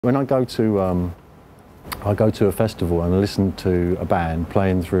When I go to a festival and I listen to a band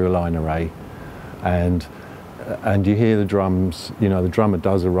playing through a line array, and you hear the drums, you know, the drummer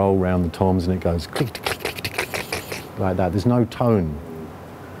does a roll round the toms and it goes click, click, click, click, click, click, like that. There's no tone.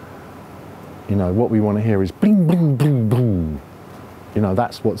 You know, what we want to hear is bling, bling, bling, bling. You know,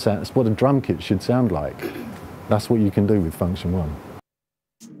 that's what a drum kit should sound like. That's what you can do with Funktion One.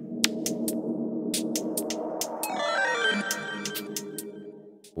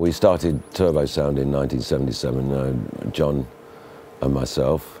 We started Turbosound in 1977, John and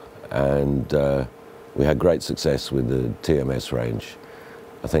myself, and we had great success with the TMS range.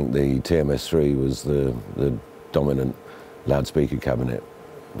 I think the TMS3 was the dominant loudspeaker cabinet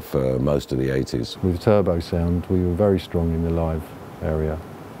for most of the 80s. With Turbosound, we were very strong in the live area,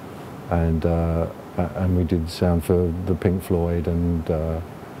 and we did sound for the Pink Floyd and you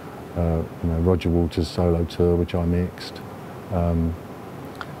know, Roger Waters' solo tour, which I mixed.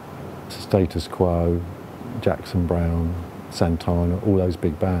 Status Quo, Jackson Browne, Santana, all those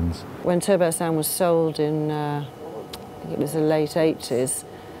big bands. When Turbosound was sold in, I think it was the late 80s,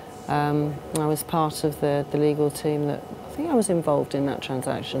 I was part of the legal team that, I think I was involved in that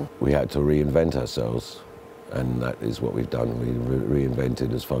transaction. We had to reinvent ourselves, and that is what we've done. We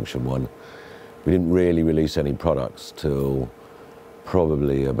reinvented as Funktion One. We didn't really release any products till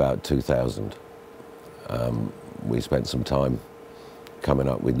probably about 2000. We spent some time coming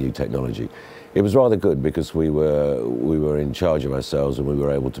up with new technology. It was rather good because we were in charge of ourselves and we were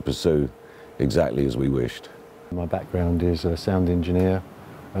able to pursue exactly as we wished. My background is a sound engineer,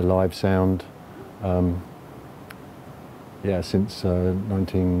 a live sound, yeah, since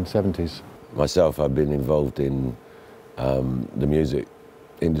 1970s. Myself, I've been involved in the music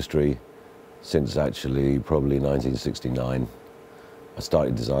industry since actually probably 1969. I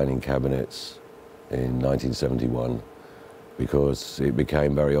started designing cabinets in 1971. Because it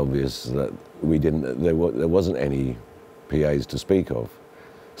became very obvious that there wasn't any PAs to speak of.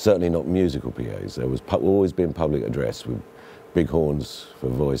 Certainly not musical PAs. There was always been public address with big horns for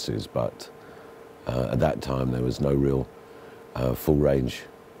voices, but at that time there was no real full range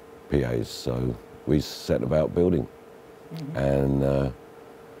PAs, so we set about building. Mm-hmm. And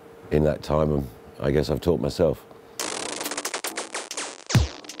in that time, I guess I've taught myself.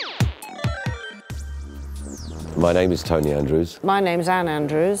 My name is Tony Andrews. My name's Anne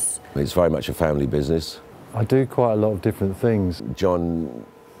Andrews. It's very much a family business. I do quite a lot of different things. John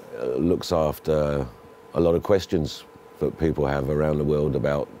looks after a lot of questions that people have around the world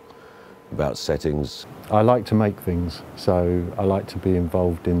about settings. I like to make things, so I like to be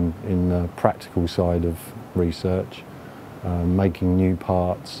involved in the practical side of research, making new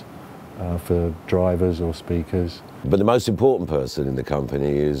parts for drivers or speakers. But the most important person in the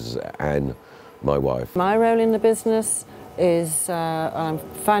company is Anne, my wife. My role in the business is I'm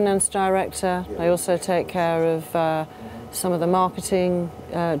finance director. I also take care of some of the marketing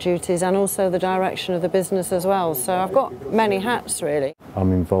duties and also the direction of the business as well. So I've got many hats, really.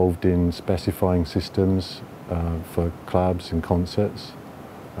 I'm involved in specifying systems for clubs and concerts.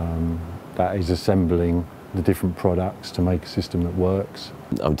 That is assembling the different products to make a system that works.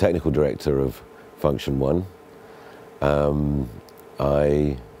 I'm technical director of Funktion One.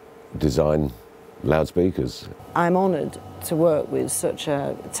 I design loudspeakers. I'm honoured to work with such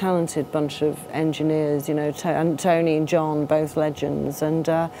a talented bunch of engineers, you know, Tony and John, both legends, and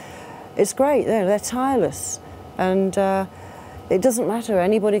it's great. They're tireless, and it doesn't matter.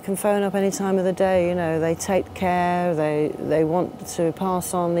 Anybody can phone up any time of the day. You know, they take care. They want to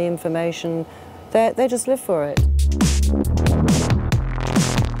pass on the information. They just live for it.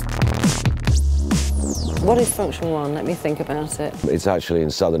 What is Funktion One? Let me think about it. It's actually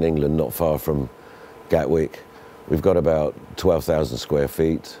in southern England, not far from Gatwick. We've got about 12,000 square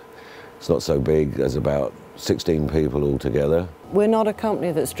feet. It's not so big. There's about 16 people altogether. We're not a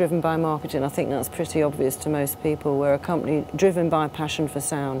company that's driven by marketing. I think that's pretty obvious to most people. We're a company driven by passion for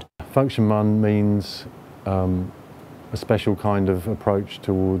sound. Funktion One means a special kind of approach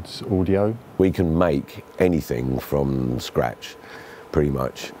towards audio. We can make anything from scratch, pretty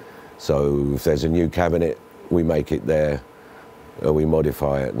much. So if there's a new cabinet, we make it there, or we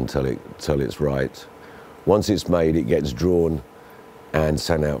modify it until it's right. Once it's made, it gets drawn and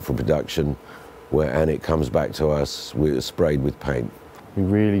sent out for production, and it comes back to us sprayed with paint. We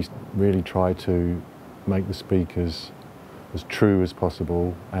really try to make the speakers as true as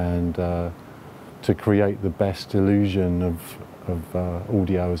possible and to create the best illusion of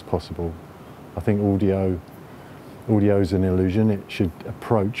audio as possible. I think audio is an illusion. It should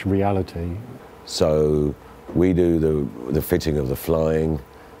approach reality. So we do the fitting of the flying,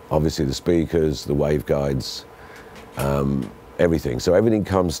 obviously the speakers, the waveguides, everything. So everything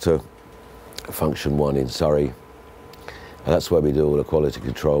comes to Funktion One in Surrey, and that's where we do all the quality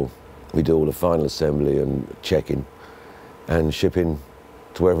control. We do all the final assembly and checking and shipping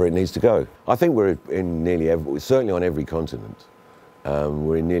to wherever it needs to go. I think we're in certainly on every continent.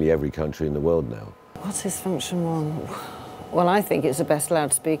 We're in nearly every country in the world now. What is Funktion One? Well, I think it's the best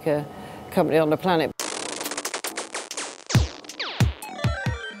loudspeaker company on the planet.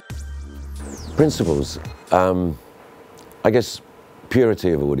 Principles, I guess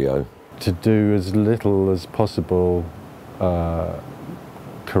purity of audio. To do as little as possible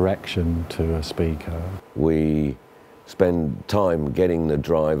correction to a speaker. We spend time getting the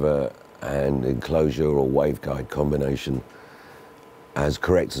driver and enclosure or waveguide combination as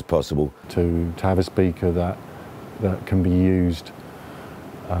correct as possible. To have a speaker that can be used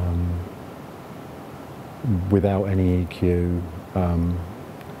without any EQ,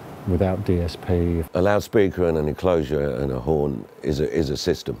 without DSP. A loudspeaker and an enclosure and a horn is a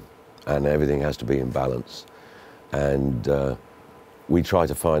system, and everything has to be in balance. And we try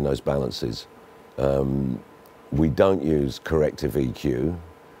to find those balances. We don't use corrective EQ.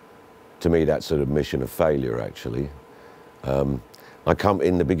 To me, that's sort of mission of failure, actually.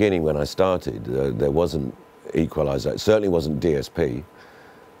 In the beginning when I started, there wasn't equalizer, it certainly wasn't DSP,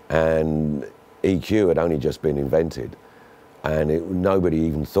 and EQ had only just been invented, and nobody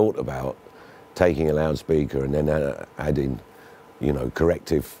even thought about taking a loudspeaker and then adding, you know,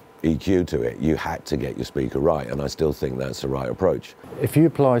 corrective EQ to it. You had to get your speaker right, and I still think that's the right approach. If you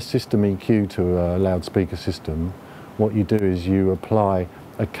apply system EQ to a loudspeaker system, what you do is you apply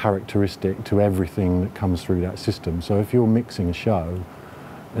a characteristic to everything that comes through that system. So if you're mixing a show,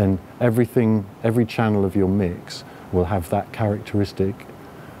 then every channel of your mix will have that characteristic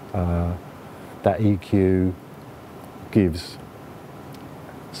that EQ gives.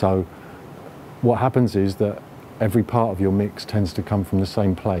 So what happens is that every part of your mix tends to come from the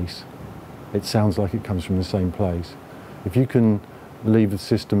same place. It sounds like it comes from the same place. If you can leave the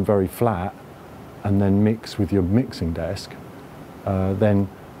system very flat and then mix with your mixing desk, then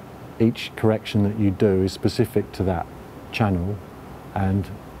each correction that you do is specific to that channel, and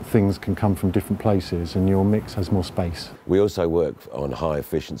things can come from different places and your mix has more space. We also work on high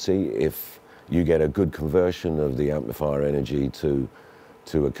efficiency. If you get a good conversion of the amplifier energy to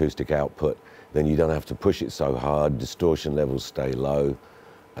acoustic output, then you don't have to push it so hard, distortion levels stay low,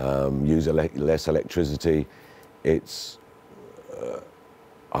 use less electricity. I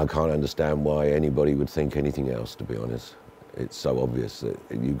can't understand why anybody would think anything else, to be honest. It's so obvious that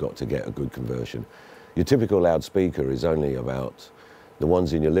you've got to get a good conversion. Your typical loudspeaker is only about, the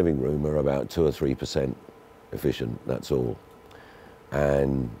ones in your living room are about 2 or 3% efficient, that's all.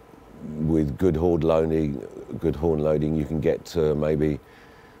 And with good horn loading, you can get to maybe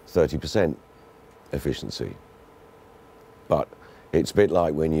 30% efficiency. But it's a bit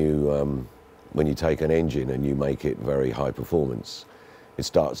like when you take an engine and you make it very high performance, it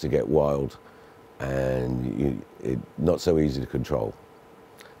starts to get wild and it's not so easy to control.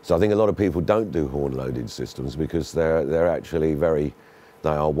 So I think a lot of people don't do horn-loaded systems because they're actually they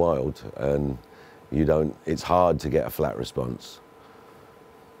are wild, and it's hard to get a flat response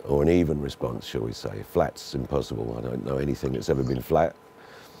or an even response, shall we say. Flat's impossible. I don't know anything that's ever been flat.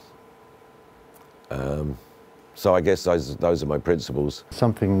 So I guess those are my principles.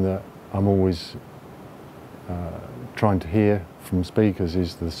 Something that I'm always trying to hear from speakers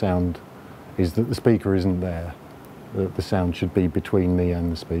is that the speaker isn't there. That the sound should be between me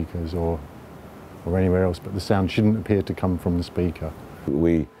and the speakers or anywhere else, but the sound shouldn't appear to come from the speaker.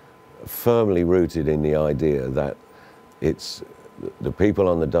 We are firmly rooted in the idea that it's the people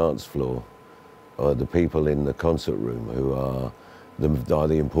on the dance floor or the people in the concert room who are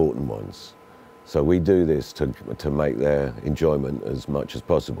the important ones. So we do this to make their enjoyment as much as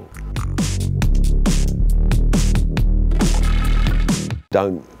possible.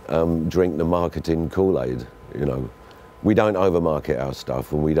 Don't drink the marketing Kool-Aid, you know. We don't overmarket our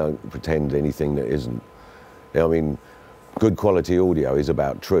stuff and we don't pretend anything that isn't. I mean, good quality audio is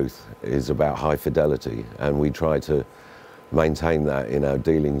about truth, is about high fidelity, and we try to maintain that in our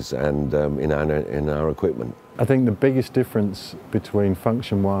dealings and in our equipment. I think the biggest difference between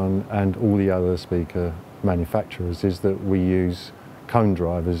Funktion One and all the other speaker manufacturers is that we use cone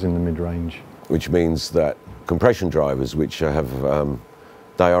drivers in the mid-range. Which means that compression drivers, which they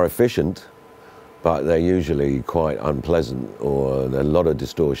are efficient, but they're usually quite unpleasant or a lot of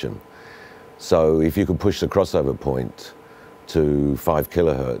distortion. So if you can push the crossover point to 5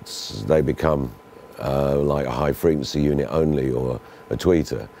 kilohertz, they become like a high frequency unit only or a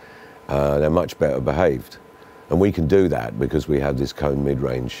tweeter. They're much better behaved. And we can do that because we have this cone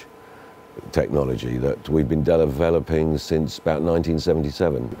mid-range technology that we've been developing since about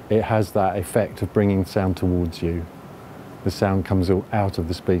 1977. It has that effect of bringing sound towards you. The sound comes out of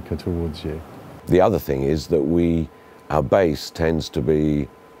the speaker towards you. The other thing is that our bass tends to be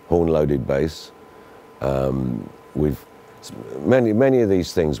horn-loaded bass. Many of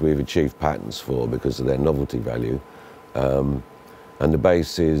these things we've achieved patents for because of their novelty value. And the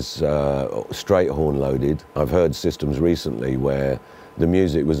bass is straight horn-loaded. I've heard systems recently where the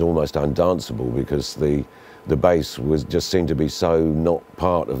music was almost undanceable because the bass just seemed to be so not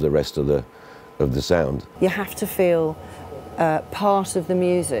part of the rest of the sound. You have to feel part of the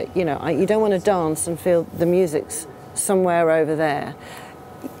music. You know, you don't want to dance and feel the music's somewhere over there.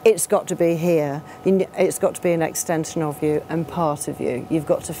 It's got to be here. It's got to be an extension of you and part of you. You've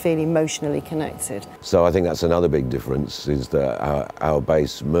got to feel emotionally connected. So I think that's another big difference, is that our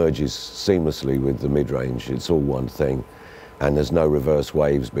bass merges seamlessly with the mid-range. It's all one thing, and there's no reverse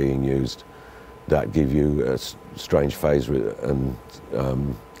waves being used that give you a strange phase and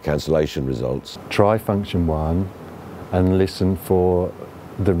cancellation results. Try Funktion One and listen for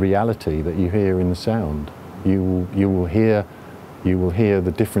the reality that you hear in the sound. You will hear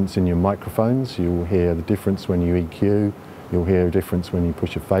the difference in your microphones, you will hear the difference when you EQ, you'll hear a difference when you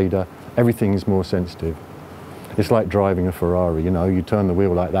push a fader. Everything is more sensitive. It's like driving a Ferrari, you know, you turn the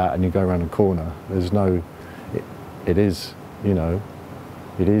wheel like that and you go around a corner. There's no, it is, you know,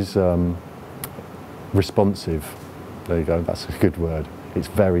 it is responsive. There you go, that's a good word. It's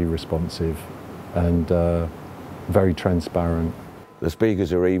very responsive and very transparent. The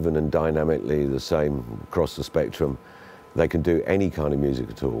speakers are even and dynamically the same across the spectrum. They can do any kind of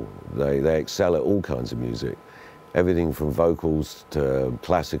music at all. They excel at all kinds of music. Everything from vocals to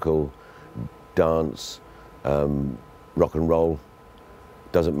classical, dance, rock and roll,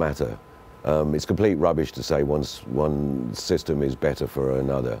 doesn't matter. It's complete rubbish to say one system is better for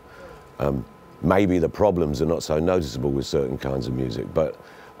another. Maybe the problems are not so noticeable with certain kinds of music, but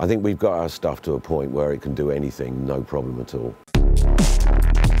I think we've got our stuff to a point where it can do anything, no problem at all.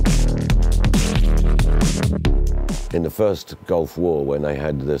 In the first Gulf War, when they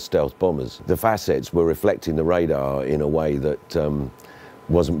had the stealth bombers, the facets were reflecting the radar in a way that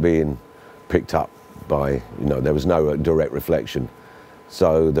wasn't being picked up by, you know, there was no direct reflection.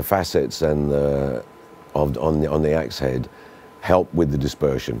 So the facets and on the axe head help with the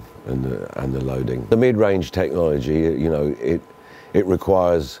dispersion and the loading. The mid-range technology, you know, it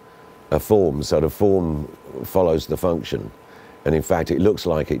requires a form, so the form follows the function. And in fact, it looks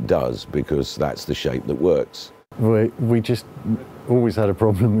like it does because that's the shape that works. We just always had a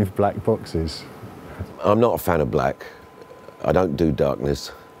problem with black boxes. I'm not a fan of black. I don't do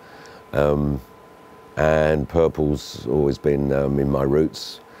darkness. And purple's always been in my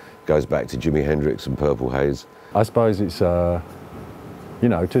roots. Goes back to Jimi Hendrix and Purple Haze. I suppose it's, you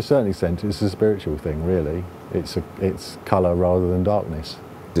know, to a certain extent, it's a spiritual thing, really. It's colour rather than darkness.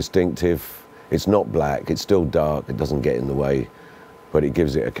 Distinctive. It's not black. It's still dark. It doesn't get in the way, but it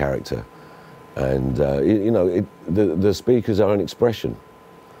gives it a character. And, you know, the speakers are an expression.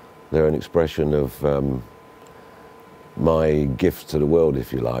 They're an expression of my gift to the world,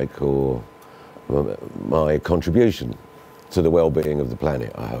 if you like, or my contribution to the well-being of the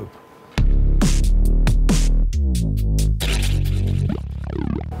planet, I hope.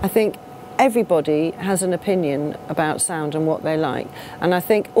 I think everybody has an opinion about sound and what they like. And I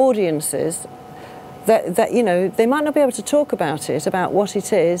think audiences, that you know, they might not be able to talk about it, about what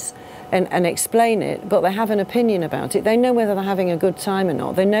it is, and explain it, but they have an opinion about it. They know whether they're having a good time or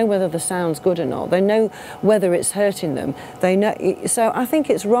not. They know whether the sound's good or not. They know whether it's hurting them. They know. So I think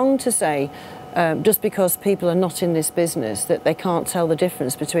it's wrong to say, just because people are not in this business, that they can't tell the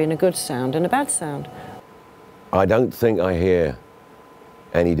difference between a good sound and a bad sound. I don't think I hear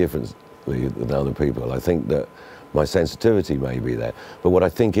any difference than other people. I think that my sensitivity may be there. But what I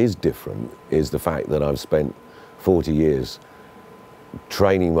think is different is the fact that I've spent 40 years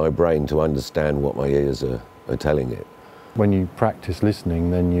training my brain to understand what my ears are telling it. When you practice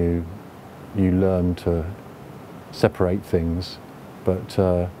listening, then you learn to separate things. But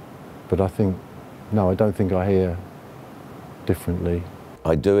I think, no, I don't think I hear differently.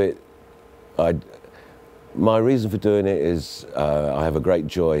 I do it. My reason for doing it is I have a great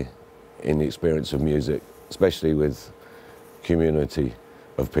joy in the experience of music, especially with community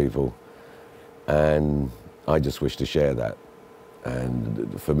of people, and I just wish to share that.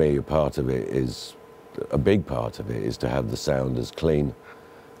 And for me, a big part of it is to have the sound as clean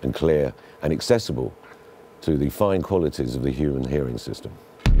and clear and accessible to the fine qualities of the human hearing system.